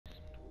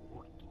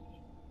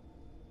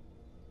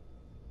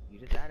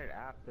just add it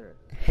after.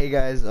 Hey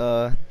guys,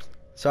 so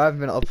I've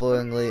been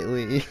uploading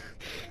lately.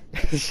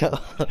 So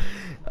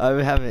I've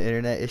been having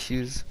internet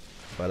issues,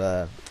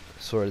 but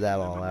sorted that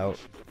all out.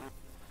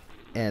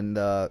 And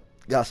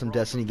got some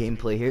Destiny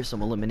gameplay here,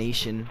 some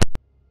elimination.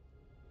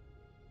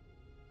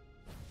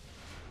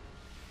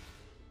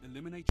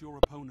 Eliminate your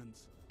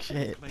opponents.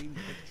 Shit. Claim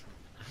victory.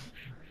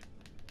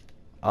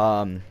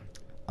 I'm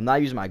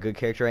not using my good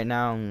character right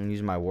now. I'm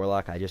using my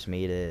Warlock. I just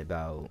made it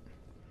about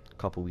a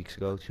couple weeks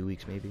ago, 2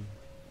 weeks maybe.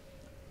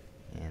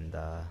 And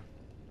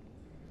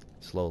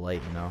slow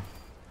light, you know.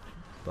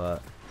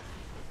 But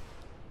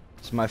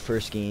it's my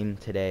first game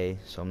today,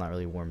 so I'm not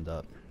really warmed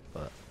up.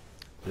 But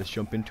let's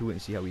jump into it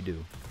and see how we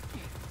do.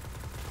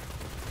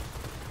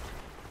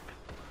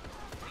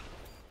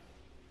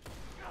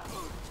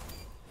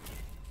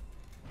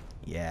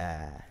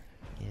 Yeah,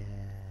 yeah.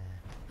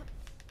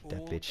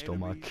 That bitch stole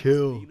my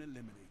kill.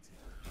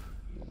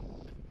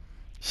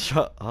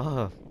 Shut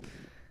up.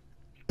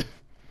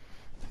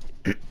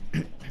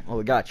 Oh,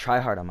 we got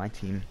Tryhard on my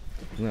team.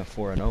 We went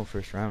 4-0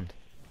 first round.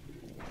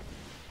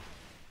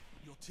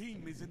 Your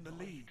team is in the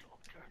lead.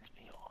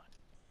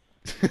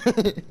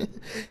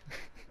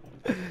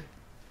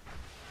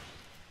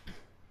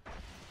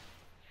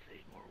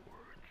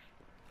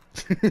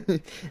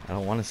 I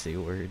don't want to say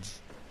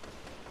words.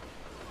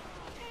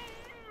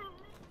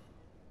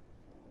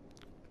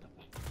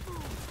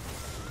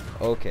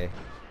 Okay.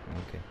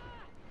 Okay.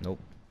 Nope.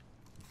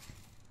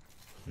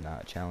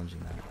 Not challenging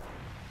that.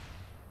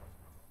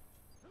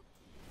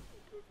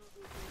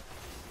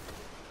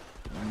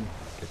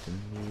 Get the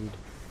mood.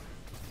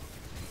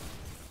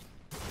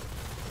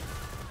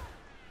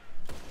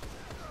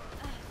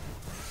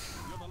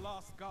 You're the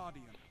last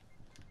guardian.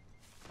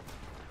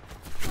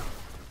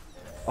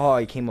 Oh,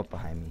 he came up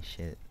behind me.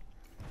 Shit.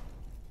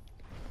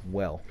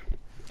 Well.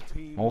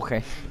 Team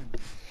Okay.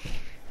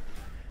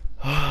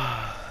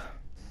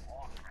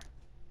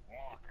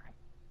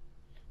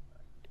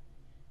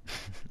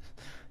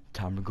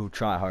 Time to go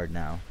try hard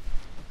now.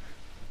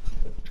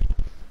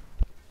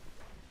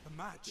 The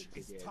match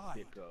is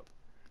tied.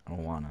 I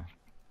don't wanna.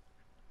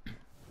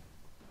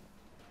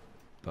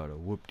 About to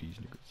whoop these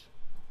niggas.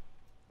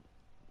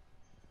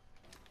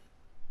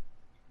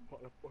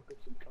 Wanna fuck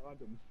up some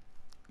condoms?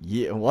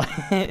 Yeah, what?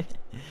 Yeah,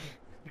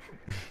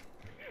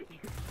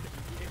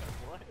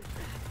 what?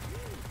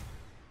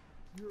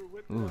 You're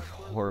with Ooh, that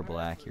horrible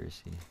person.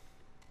 accuracy.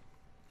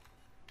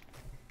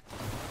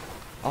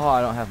 Oh, I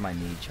don't have my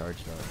knee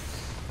charged up.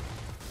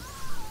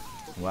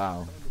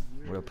 Wow,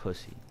 what a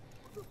pussy.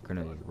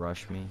 Gonna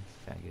rush me,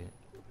 faggot.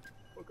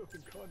 Fuck up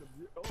some condoms.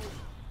 Yeah. Oh.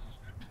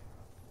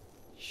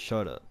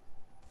 Shut up.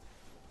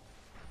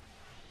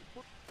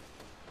 Fuck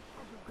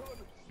up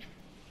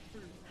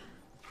some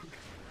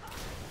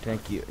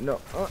Thank you. No.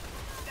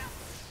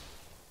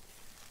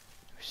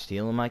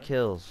 Stealing my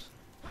kills.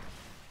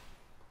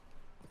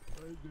 condoms. I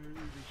dare you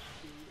to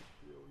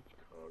steal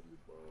condom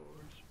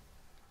bars.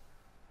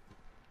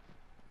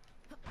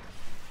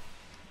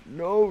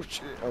 No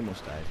shit.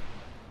 Almost died.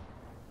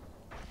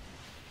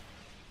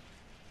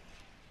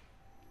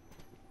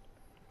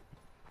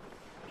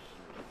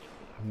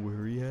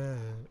 Where he at? Here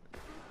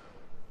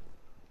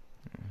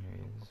he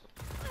is.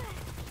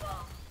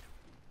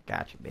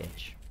 Gotcha,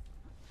 bitch.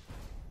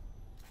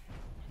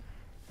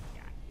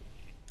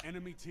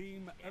 Enemy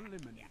team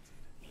eliminated.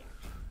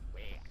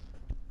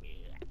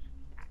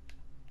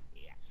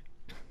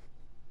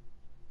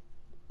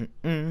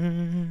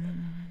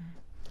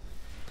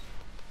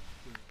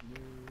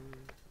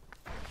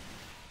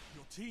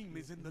 Your team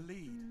is in the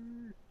lead.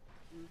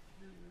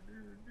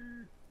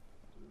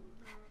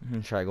 I'm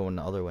gonna try going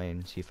the other way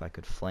and see if I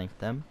could flank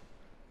them.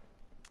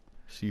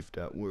 See if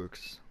that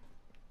works.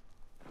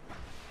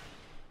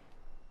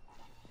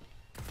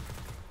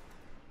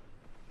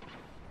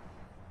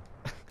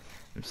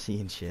 I'm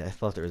seeing shit. I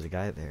thought there was a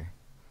guy there.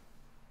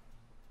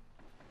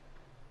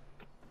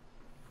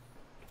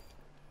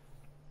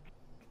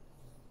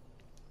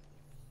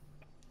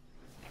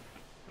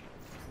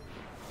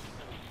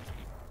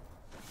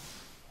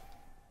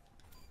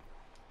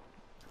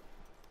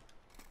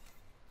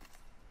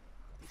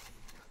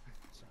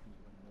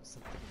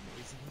 Something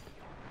amazing.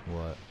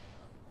 What?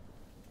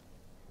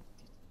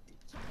 Did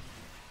you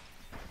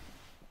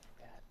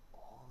that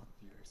all of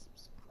your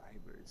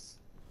subscribers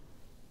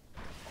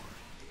are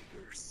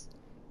diggers?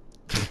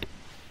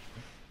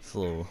 It's a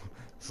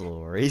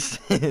little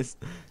racist.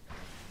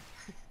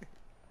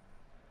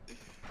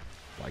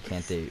 Why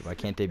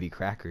can't they be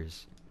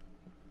crackers?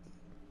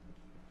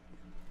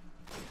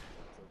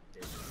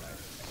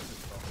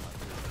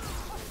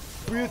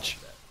 Bitch.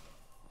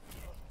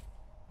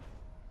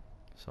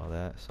 Saw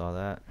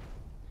that.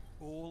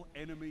 All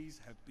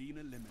enemies have been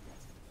eliminated.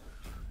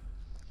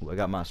 Ooh, I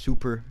got my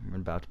super. I'm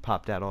about to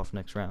pop that off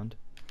next round.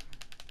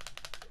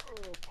 Oh,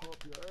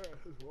 pop your ass.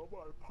 I'm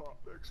about to pop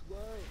next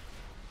round.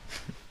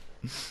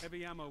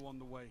 Heavy ammo on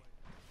the way.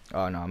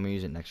 Oh no, I'm gonna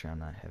use it next round,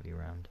 not heavy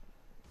round.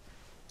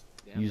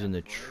 Damn, Using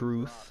the that bullet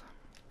truth.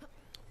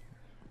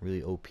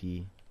 Really OP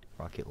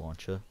rocket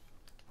launcher.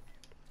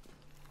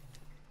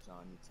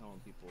 John, you telling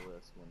people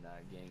this when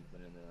that gang's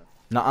been in the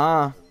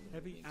Nuh-uh.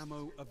 Heavy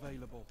ammo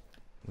available.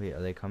 Wait,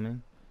 are they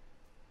coming?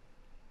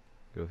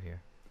 Go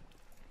here.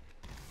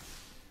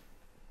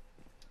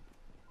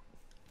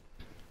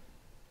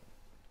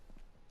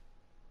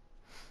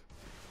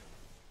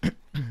 Just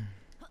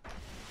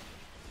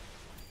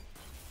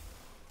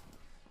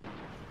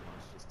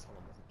tell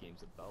them what the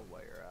game's about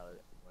while you're at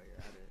it.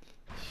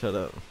 Shut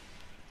up.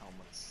 Tell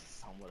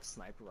them what a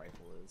sniper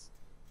rifle is.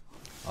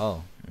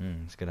 Oh,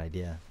 it's a good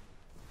idea.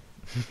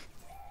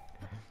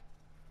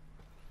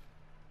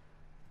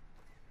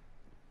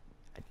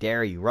 I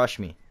dare you, rush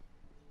me.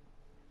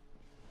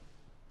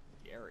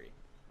 Gary.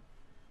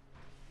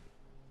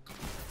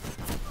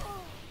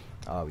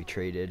 Oh, we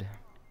traded.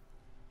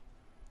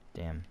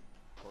 Damn.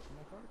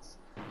 Pokemon cards?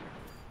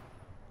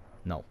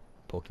 No,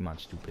 Pokemon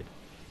stupid.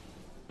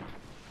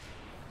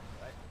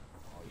 Right?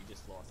 Oh, you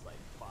just lost like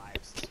 5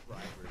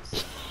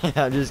 subscribers.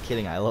 I'm just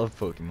kidding. I love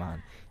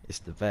Pokemon. It's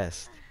the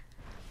best.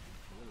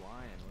 You're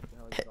lying. What the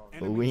hell are you talking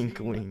Enemy Wink,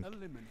 team wink.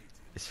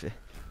 eliminated.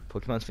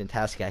 Pokemon's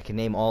fantastic. I can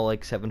name all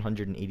like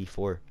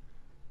 784.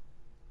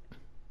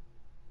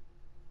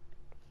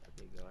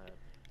 Okay, go ahead.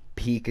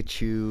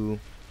 Pikachu,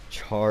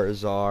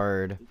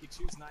 Charizard,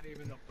 Pikachu's not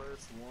even the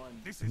first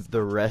one. This is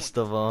the match rest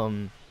point. of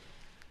them.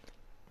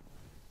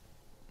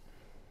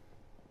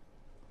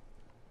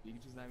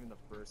 Pikachu's not even the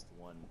first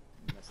one.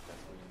 That's where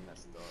you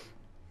messed up.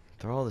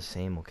 They're all the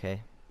same,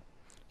 okay?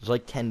 There's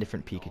like 10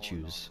 different No,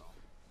 Pikachus.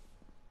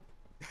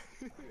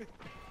 no.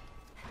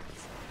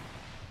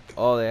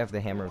 Oh, they have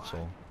the Hammer of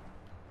Soul.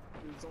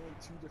 There's only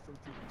 2 different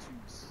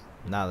Pikachus.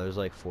 Nah, there's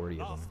like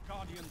 40 of Last them.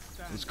 Guardian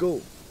standing. Let's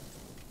go.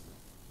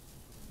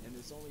 And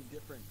it's only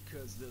different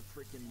because the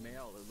freaking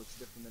male, it looks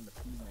different than the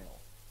female.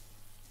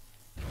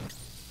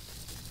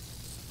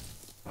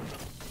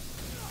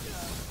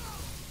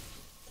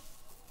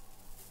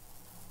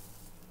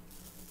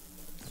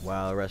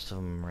 Wow, the rest of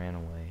them ran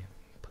away.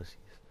 Pussies.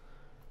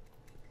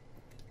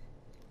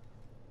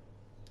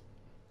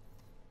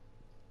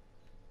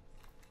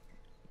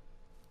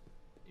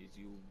 Is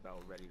you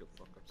about ready to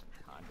fuck up some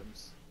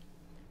condoms?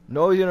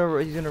 No, he's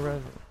gonna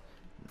run.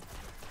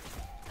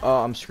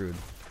 Oh, I'm screwed.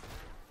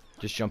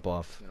 Just jump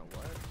off. You know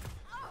what?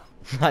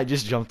 I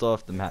just jumped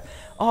off the map.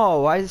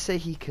 Oh, why did it say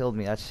he killed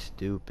me? That's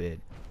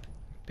stupid.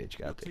 Bitch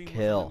Your got the team was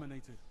kill.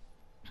 eliminated.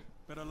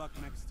 Better luck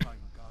next time,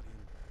 Guardian.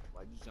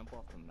 Why'd you jump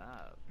off the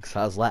map? Cause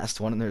I was last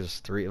one and there's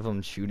 3 of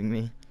them shooting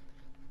me.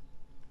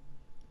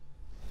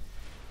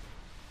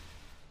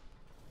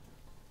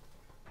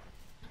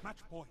 Match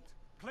point.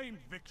 Claim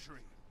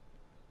victory.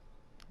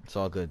 It's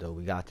all good though.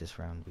 We got this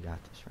round. We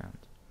got this round.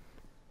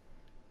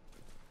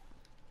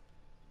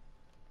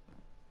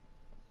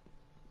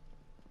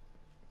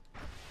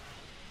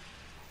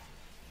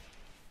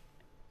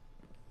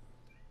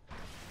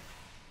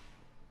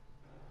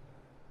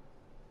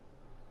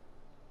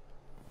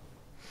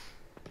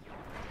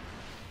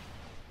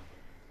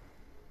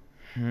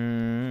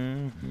 Hmm.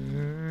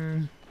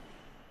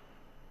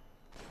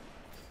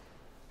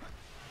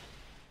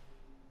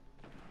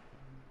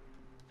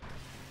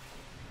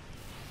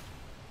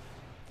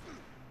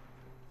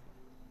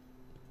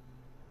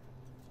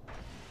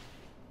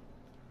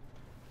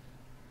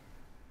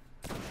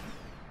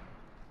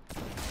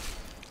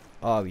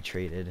 Oh, we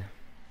traded.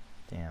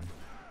 Damn.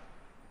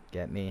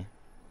 Get me.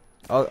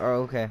 Oh,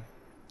 okay.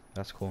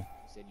 That's cool.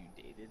 You said you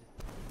dated?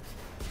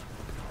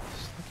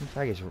 This fucking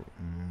faggots. Oh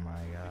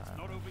my It's god.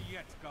 not over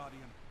yet,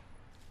 Guardian.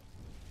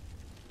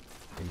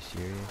 Are you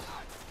serious?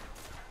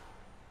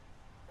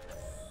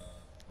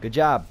 Good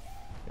job.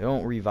 They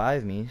don't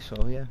revive me, so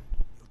yeah. Your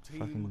team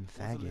Fucking was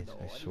faggots, eliminated. The I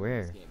audio in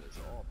swear. This game is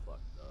all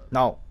fucked up.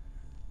 No.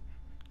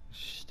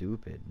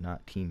 Stupid,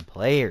 not team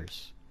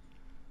players.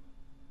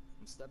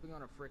 I'm stepping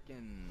on a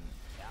freaking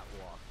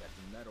catwalk that's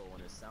metal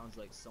and it sounds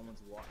like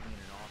someone's walking in an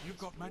office You've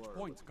got match floor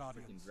points, with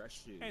Guardians. freaking dress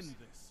shoes. End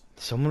this.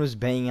 Someone was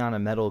banging on a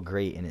metal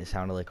grate and it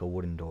sounded like a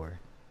wooden door.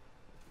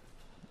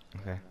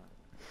 Okay.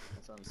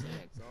 That's what I'm saying.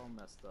 It's all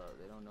messed up.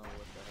 They don't know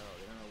what the hell.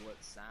 They don't know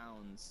what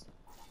sounds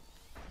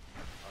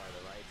are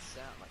the right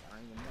sound. Like I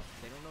don't even know.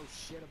 They don't know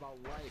shit about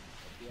life.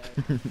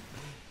 But yeah.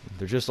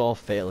 They're just all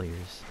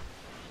failures.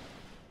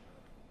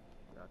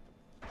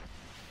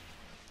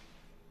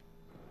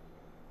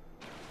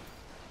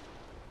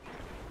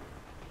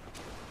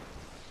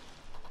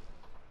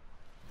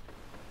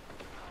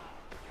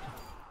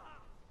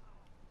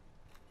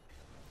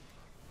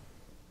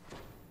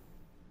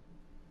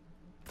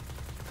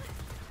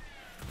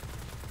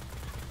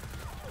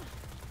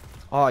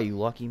 Oh, you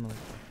lucky motherfucker.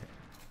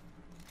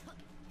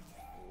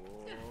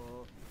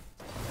 Oh.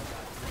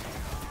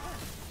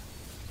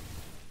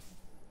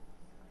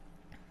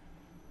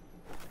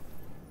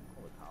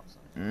 Call the cops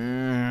on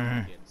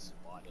him. Get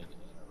swatted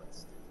and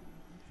arrested.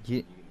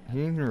 You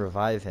didn't even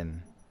revive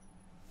him.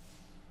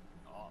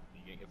 Oh,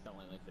 you gonna get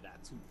felony link for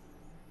that too.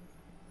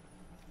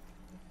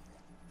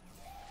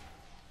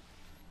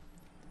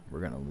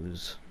 We're gonna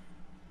lose.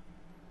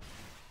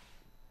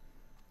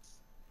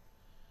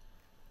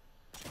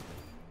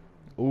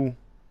 Ooh.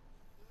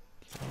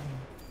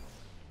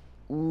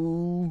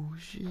 Ooh,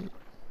 shit.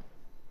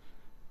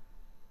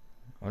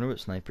 I wonder what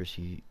snipers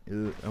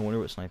I wonder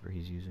what sniper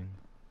he's using.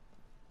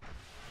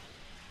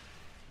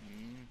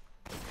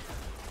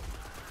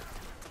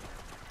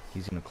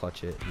 He's gonna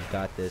clutch it. You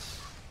got this.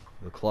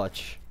 The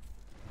clutch.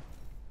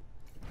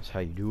 That's how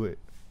you do it.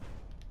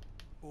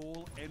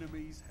 All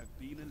enemies have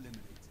been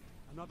eliminated.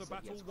 Another So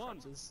he battle has won.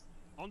 crutches.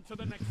 On to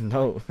the next.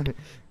 No.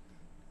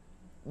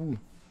 Ooh.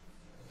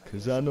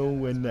 Cause I know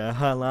when that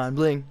hotline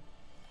bling,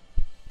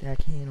 that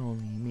can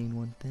only mean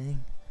one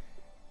thing.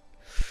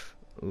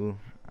 Ooh,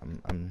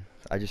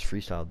 I just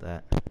freestyled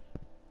that.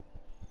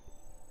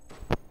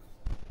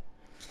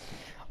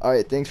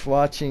 Alright, thanks for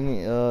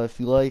watching. If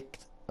you liked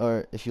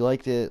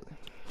it,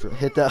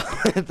 hit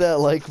that hit that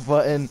like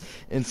button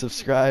and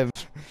subscribe.